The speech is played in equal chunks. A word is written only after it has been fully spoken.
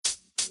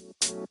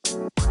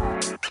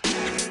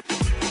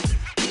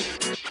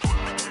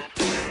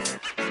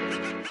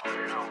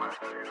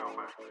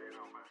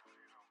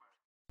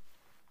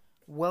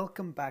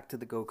Welcome back to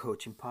the Go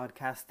Coaching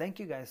Podcast. Thank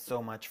you guys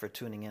so much for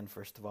tuning in.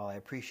 First of all, I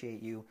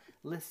appreciate you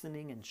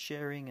listening and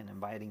sharing and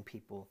inviting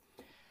people.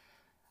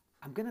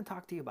 I'm going to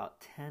talk to you about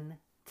 10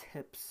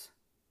 tips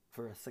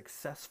for a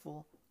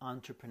successful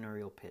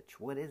entrepreneurial pitch.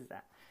 What is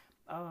that?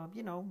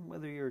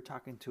 Whether you're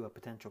talking to a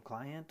potential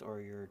client or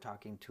you're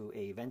talking to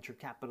a venture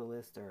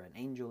capitalist or an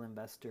angel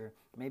investor,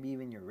 maybe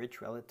even your rich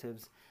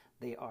relatives,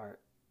 they are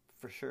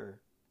for sure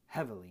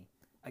heavily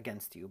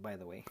against you, by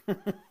the way.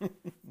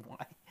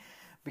 Why?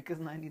 Because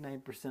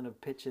 99% of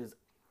pitches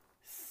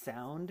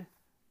sound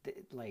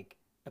like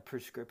a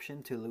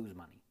prescription to lose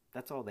money.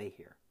 That's all they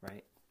hear,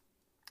 right?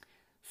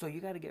 So you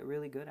got to get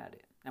really good at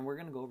it. And we're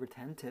going to go over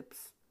 10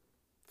 tips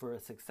for a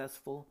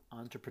successful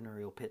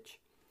entrepreneurial pitch.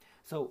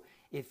 So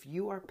if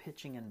you are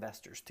pitching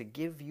investors to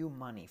give you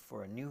money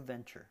for a new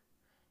venture,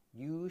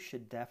 you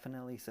should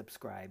definitely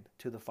subscribe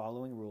to the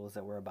following rules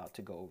that we're about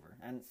to go over.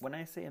 And when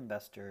I say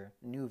investor,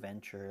 new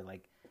venture,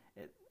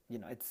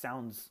 it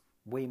sounds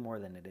way more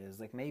than it is.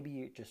 Like maybe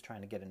you're just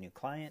trying to get a new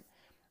client.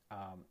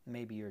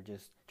 Maybe you're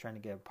just trying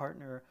to get a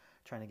partner,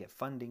 trying to get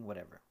funding,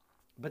 whatever.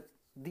 But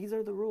these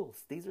are the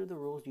rules. These are the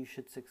rules you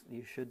should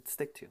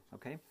stick to,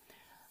 okay?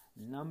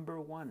 Number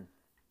 1,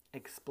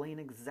 explain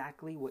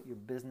exactly what your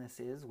business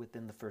is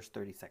within the first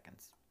 30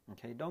 seconds,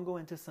 okay? Don't go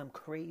into some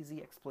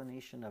crazy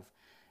explanation of,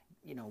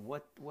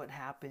 what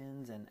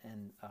happens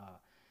and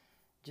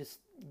just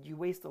you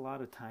waste a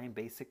lot of time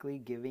basically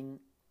giving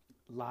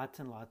lots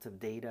and lots of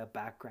data,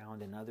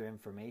 background, and other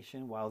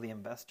information, while the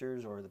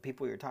investors or the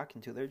people you're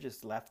talking to, they're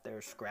just left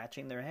there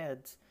scratching their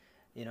heads,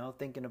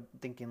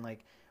 thinking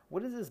like,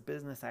 what does this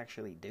business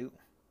actually do?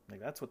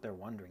 Like that's what they're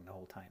wondering the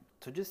whole time.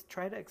 So just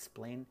try to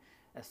explain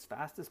as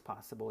fast as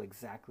possible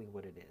exactly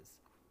what it is.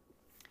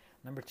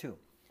 Number 2,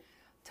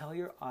 tell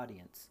your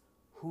audience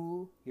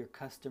who your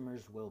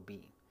customers will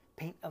be.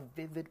 Paint a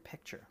vivid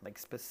picture, like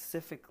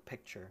specific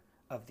picture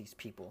of these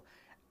people.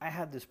 I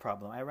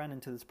ran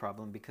into this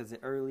problem because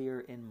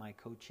earlier in my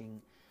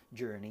coaching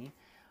journey,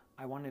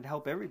 I wanted to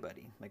help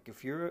everybody. Like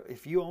if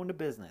you owned a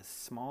business,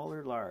 small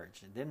or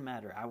large, it didn't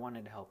matter. I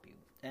wanted to help you.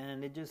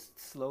 And it just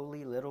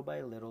slowly, little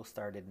by little,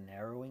 started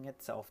narrowing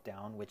itself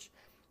down, which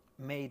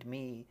made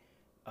me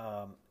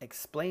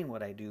explain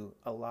what I do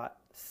a lot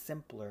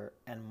simpler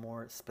and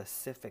more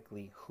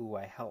specifically who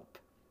I help,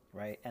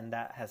 right? And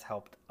that has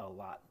helped a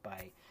lot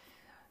by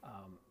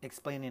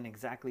explaining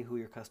exactly who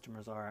your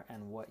customers are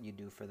and what you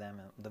do for them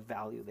and the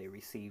value they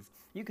receive.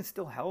 You can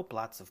still help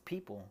lots of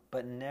people,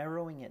 but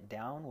narrowing it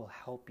down will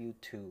help you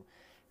to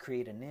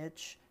create a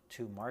niche,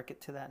 to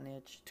market to that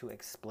niche, to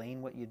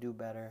explain what you do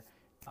better,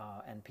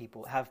 and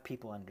have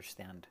people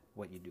understand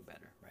what you do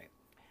better, right?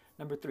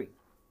 Number 3,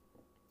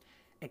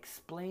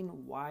 explain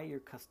why your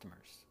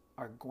customers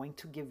are going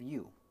to give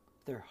you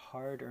their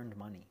hard-earned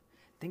money.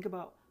 Think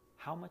about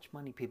how much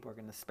money people are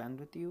going to spend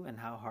with you and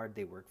how hard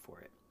they work for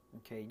it.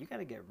 Okay, you got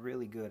to get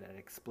really good at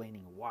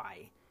explaining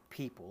why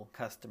people,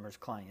 customers,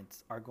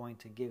 clients are going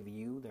to give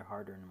you their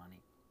hard-earned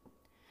money.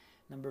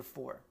 Number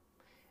 4,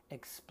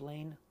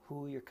 explain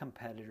who your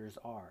competitors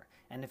are.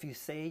 And if you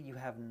say you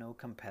have no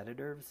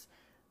competitors,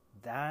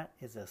 that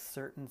is a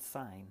certain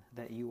sign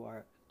that you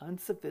are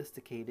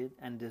unsophisticated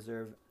and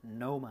deserve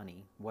no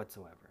money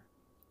whatsoever.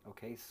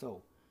 Okay,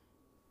 so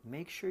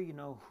make sure you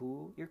know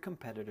who your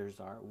competitors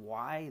are,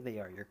 why they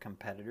are your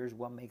competitors,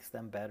 what makes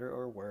them better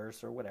or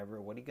worse or whatever,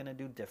 what are you going to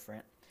do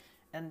different.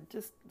 And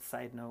just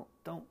side note,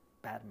 don't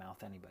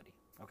badmouth anybody,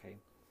 okay?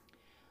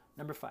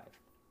 Number 5,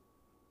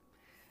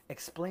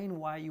 explain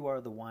why you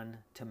are the one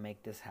to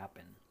make this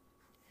happen.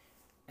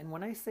 And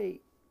when I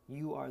say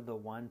you are the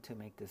one to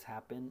make this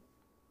happen,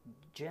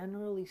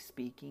 generally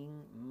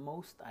speaking,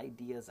 most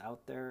ideas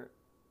out there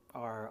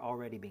are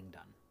already being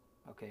done.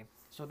 Okay,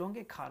 so don't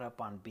get caught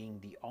up on being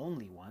the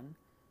only one.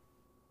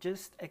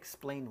 Just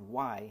explain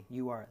why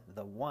you are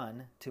the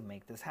one to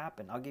make this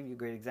happen. I'll give you a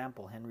great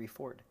example. Henry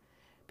Ford.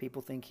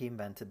 People think he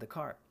invented the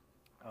car.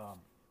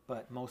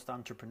 But most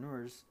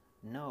entrepreneurs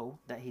know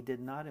that he did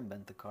not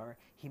invent the car.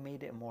 He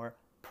made it more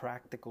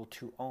practical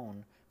to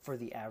own for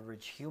the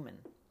average human.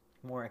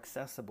 More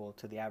accessible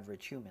to the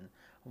average human.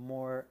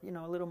 More,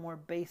 a little more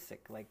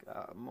basic. Like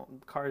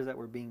cars that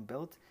were being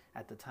built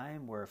at the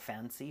time were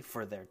fancy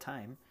for their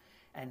time.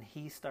 And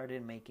he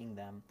started making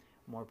them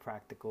more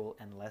practical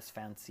and less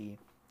fancy,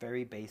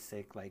 very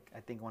basic. Like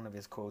I think one of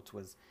his quotes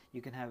was,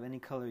 you can have any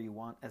color you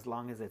want as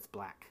long as it's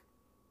black.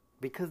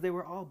 Because they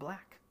were all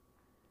black.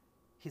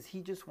 He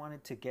just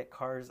wanted to get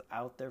cars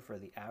out there for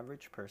the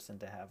average person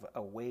to have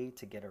a way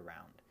to get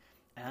around.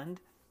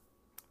 And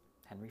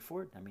Henry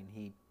Ford,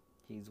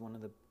 he's one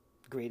of the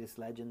greatest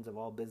legends of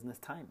all business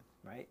time,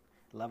 right?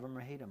 Love him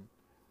or hate him.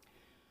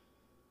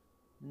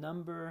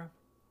 Number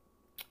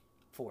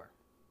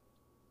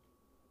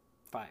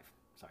 5,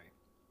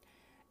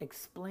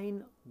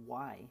 explain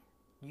why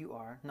you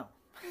are,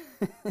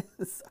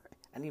 sorry,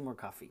 I need more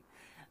coffee.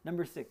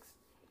 Number 6,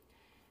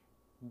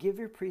 give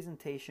your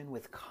presentation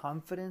with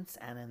confidence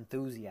and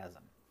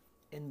enthusiasm.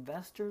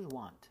 Investors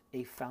want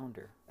a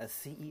founder, a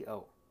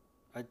CEO,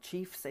 a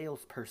chief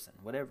salesperson,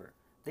 whatever.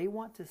 They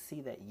want to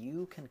see that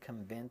you can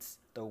convince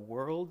the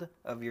world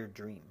of your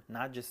dream,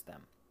 not just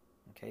them.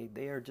 Okay?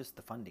 They are just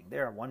the funding. They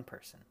are one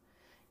person.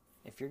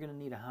 If you're going to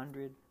need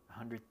 100,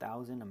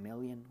 100,000, a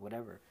million,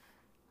 whatever,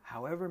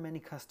 however many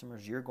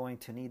customers you're going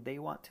to need, they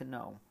want to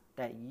know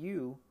that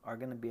you are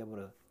going to be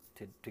able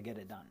to get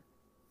it done.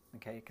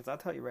 Okay? Because I'll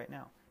tell you right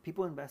now,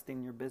 people investing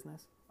in your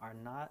business are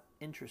not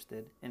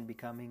interested in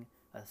becoming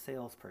a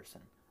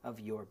salesperson of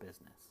your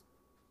business.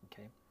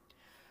 Okay?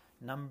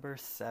 Number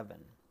 7,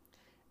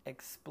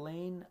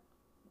 explain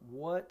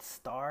what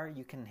star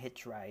you can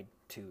hitch ride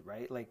to,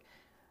 right? Like,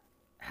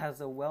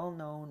 has a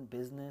well-known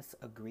business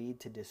agreed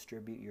to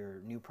distribute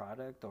your new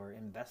product, or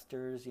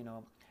investors,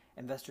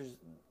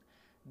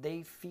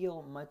 they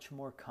feel much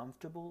more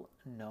comfortable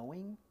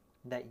knowing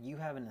that you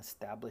have an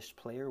established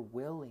player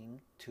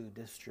willing to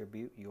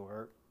distribute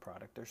your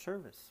product or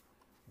service.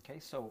 Okay,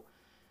 so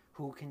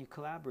who can you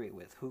collaborate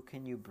with? Who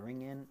can you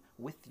bring in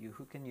with you?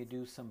 Who can you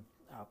do some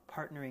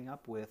partnering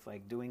up with,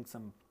 like doing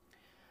some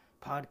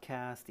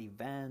podcast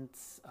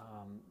events,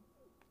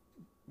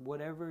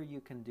 whatever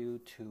you can do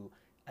to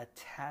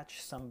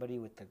attach somebody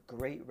with a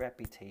great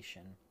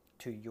reputation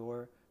to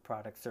your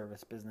product,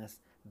 service, business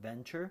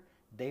venture.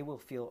 They will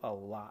feel a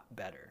lot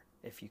better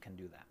if you can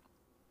do that.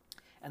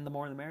 And the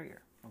more the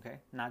merrier, okay?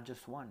 Not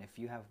just one. If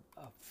you have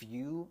a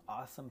few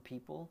awesome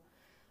people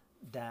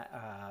that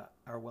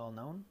are well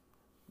known,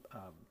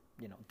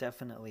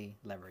 definitely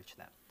leverage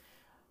that.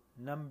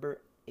 Number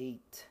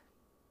 8,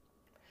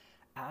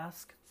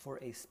 ask for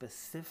a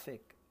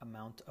specific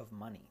amount of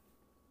money.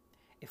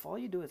 If all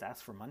you do is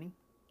ask for money,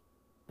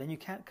 then you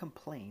can't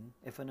complain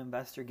if an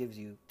investor gives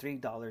you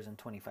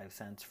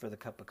 $3.25 for the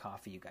cup of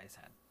coffee you guys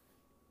had.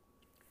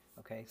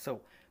 Okay,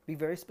 so be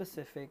very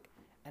specific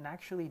and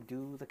actually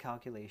do the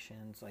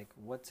calculations, like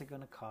what's it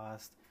going to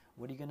cost,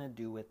 what are you going to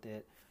do with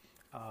it,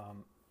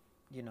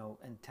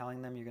 and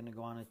telling them you're going to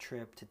go on a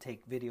trip to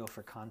take video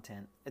for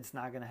content. It's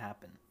not going to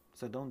happen.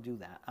 So don't do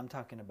that. I'm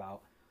talking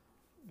about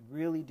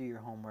really do your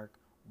homework,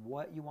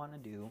 what you want to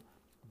do,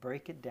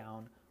 break it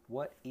down,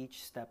 what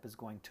each step is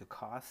going to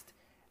cost,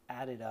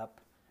 add it up.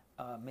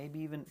 Maybe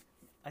even,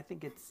 I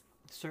think it's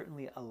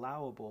certainly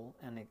allowable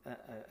and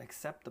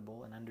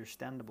acceptable and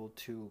understandable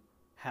to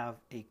have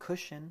a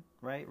cushion,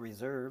 right?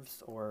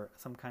 Reserves or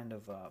some kind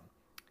of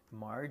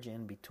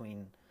margin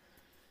between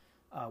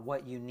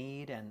what you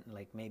need and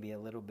like maybe a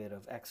little bit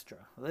of extra,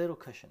 a little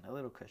cushion,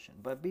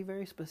 but be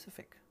very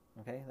specific.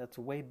 Okay, that's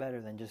way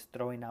better than just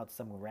throwing out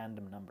some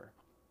random number.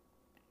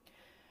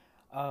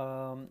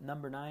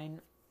 Number 9,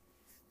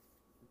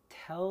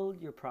 tell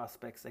your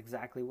prospects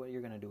exactly what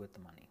you're going to do with the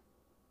money.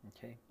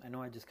 Okay, I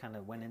know I just kind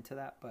of went into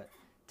that, but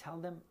tell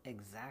them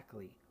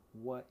exactly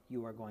what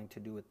you are going to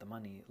do with the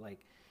money.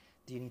 Like,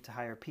 do you need to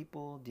hire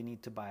people? Do you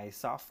need to buy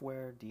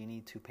software? Do you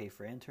need to pay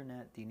for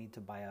internet? Do you need to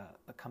buy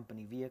a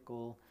company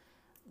vehicle?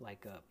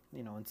 Like,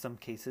 in some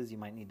cases you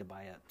might need to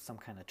buy some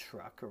kind of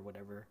truck or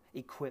whatever,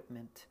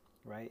 equipment,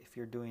 right? If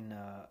you're doing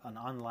an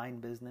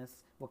online business,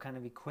 what kind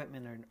of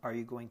equipment are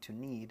you going to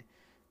need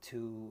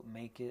to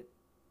make it,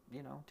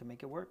 to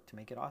make it work, to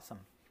make it awesome?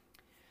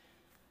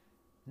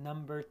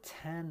 Number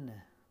 10.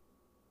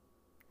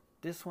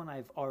 This one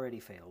I've already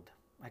failed.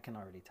 I can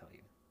already tell you.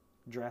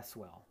 Dress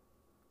well.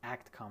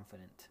 Act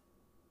confident.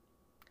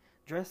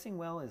 Dressing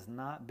well has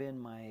not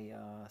been my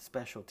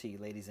specialty,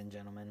 ladies and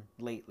gentlemen,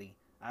 lately.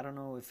 I don't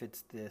know if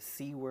it's the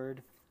C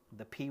word,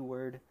 the P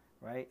word,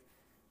 right?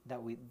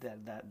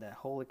 That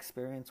whole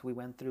experience we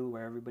went through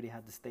where everybody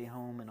had to stay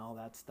home and all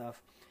that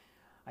stuff.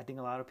 I think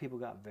a lot of people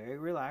got very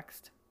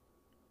relaxed.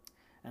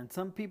 And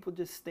some people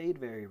just stayed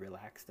very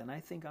relaxed. And I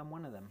think I'm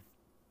one of them.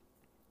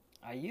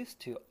 I used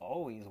to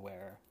always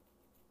wear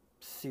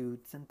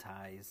suits and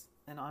ties.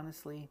 And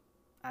honestly,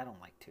 I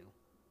don't like to.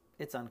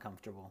 It's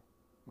uncomfortable.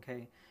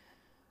 Okay?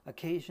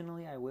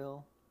 Occasionally I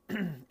will.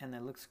 And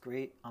it looks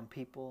great on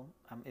people.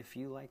 If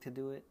you like to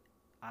do it,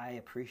 I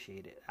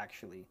appreciate it,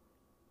 actually.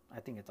 I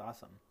think it's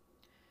awesome.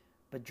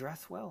 But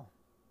dress well.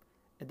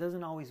 It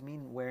doesn't always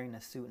mean wearing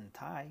a suit and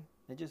tie.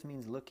 It just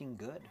means looking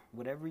good.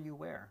 Whatever you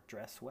wear,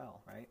 dress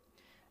well, right?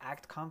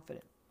 Act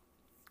confident.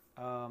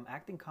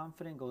 Acting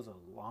confident goes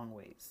a long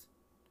ways.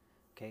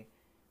 Okay?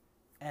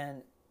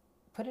 And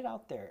put it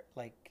out there,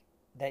 like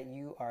that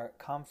you are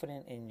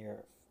confident in your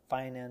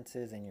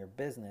finances and your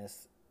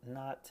business,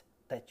 not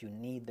that you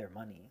need their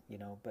money,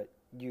 but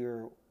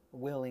you're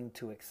willing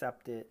to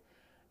accept it,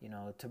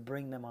 to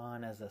bring them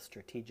on as a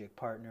strategic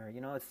partner.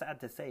 It's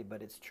sad to say,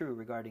 but it's true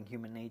regarding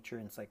human nature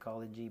and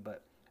psychology,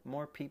 but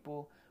more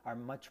people are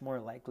much more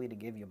likely to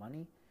give you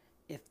money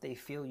if they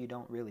feel you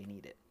don't really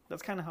need it.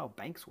 That's kind of how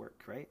banks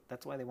work, right?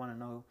 That's why they want to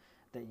know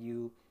that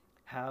you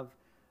have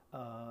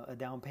a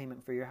down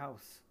payment for your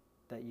house,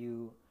 that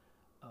you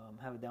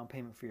have a down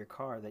payment for your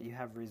car, that you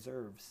have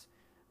reserves.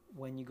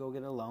 When you go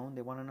get a loan,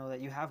 they want to know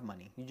that you have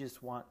money. You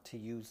just want to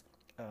use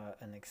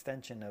an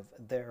extension of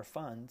their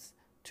funds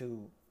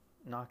to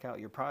knock out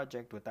your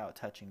project without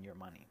touching your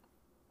money.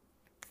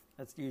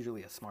 That's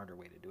usually a smarter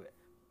way to do it.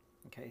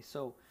 Okay,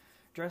 so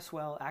Dress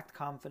well, act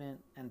confident,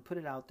 and put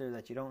it out there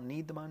that you don't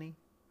need the money,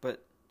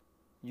 but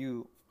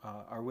you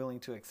are willing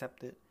to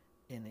accept it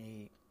in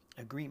a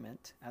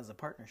agreement as a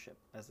partnership,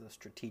 as a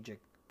strategic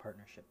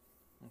partnership.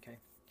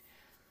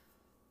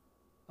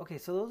 Okay,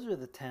 so those are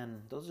the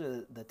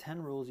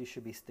 10 rules you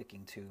should be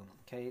sticking to.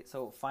 Okay,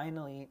 so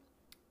finally,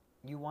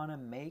 you want to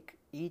make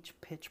each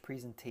pitch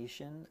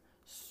presentation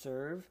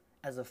serve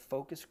as a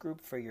focus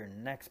group for your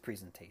next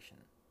presentation.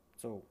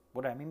 So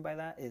what I mean by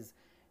that is,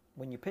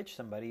 when you pitch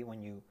somebody,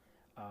 when you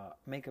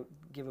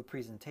give a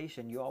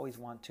presentation, you always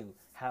want to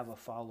have a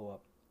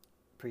follow-up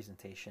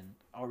presentation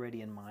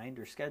already in mind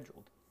or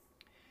scheduled.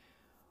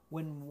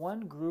 When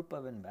one group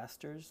of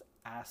investors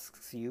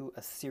asks you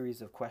a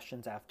series of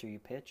questions after you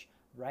pitch,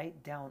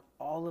 write down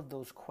all of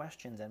those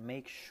questions and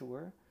make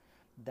sure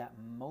that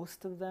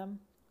most of them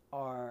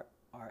are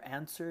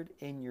answered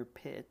in your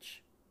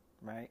pitch,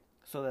 right?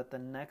 So that the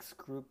next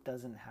group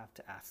doesn't have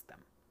to ask them.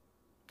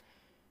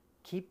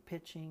 Keep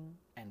pitching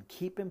and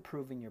keep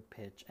improving your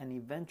pitch, and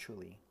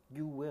eventually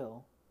you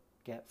will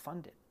get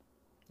funded.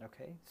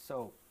 Okay,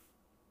 so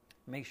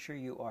make sure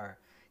you are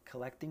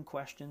collecting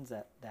questions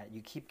that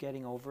you keep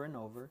getting over and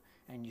over,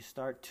 and you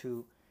start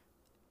to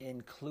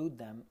include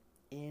them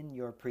in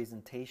your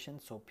presentation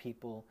so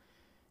people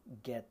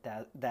get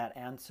that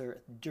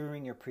answer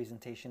during your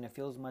presentation. It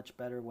feels much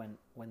better when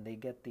they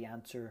get the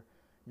answer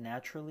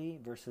naturally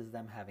versus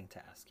them having to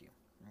ask you.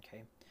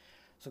 Okay,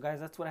 so guys,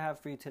 that's what I have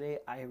for you today.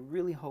 I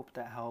really hope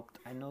that helped.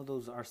 I know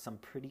those are some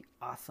pretty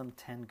awesome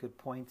 10 good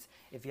points.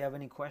 If you have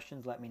any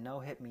questions, let me know.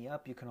 Hit me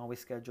up. You can always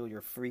schedule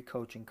your free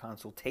coaching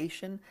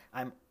consultation.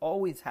 I'm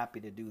always happy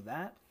to do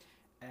that.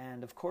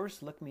 And of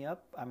course, look me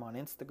up. I'm on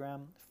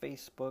Instagram,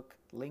 Facebook,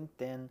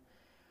 LinkedIn,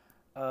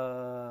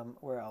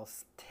 where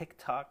else?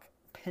 TikTok,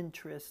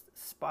 Pinterest,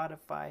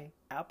 Spotify,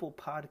 Apple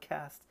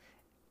Podcasts,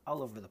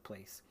 all over the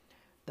place.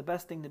 The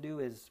best thing to do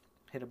is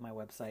hit up my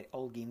website,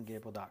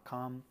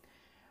 olguingabriel.com.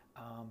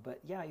 But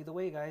yeah, either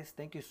way, guys,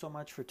 thank you so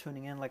much for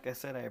tuning in. Like I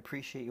said, I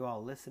appreciate you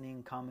all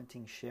listening,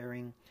 commenting,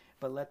 sharing.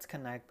 But let's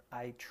connect.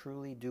 I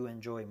truly do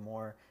enjoy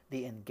more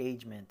the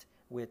engagement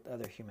with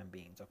other human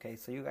beings. Okay,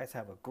 so you guys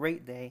have a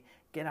great day.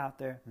 Get out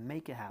there,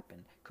 make it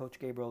happen. Coach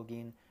Gabriel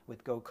Olguin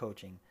with Go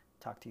Coaching.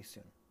 Talk to you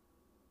soon.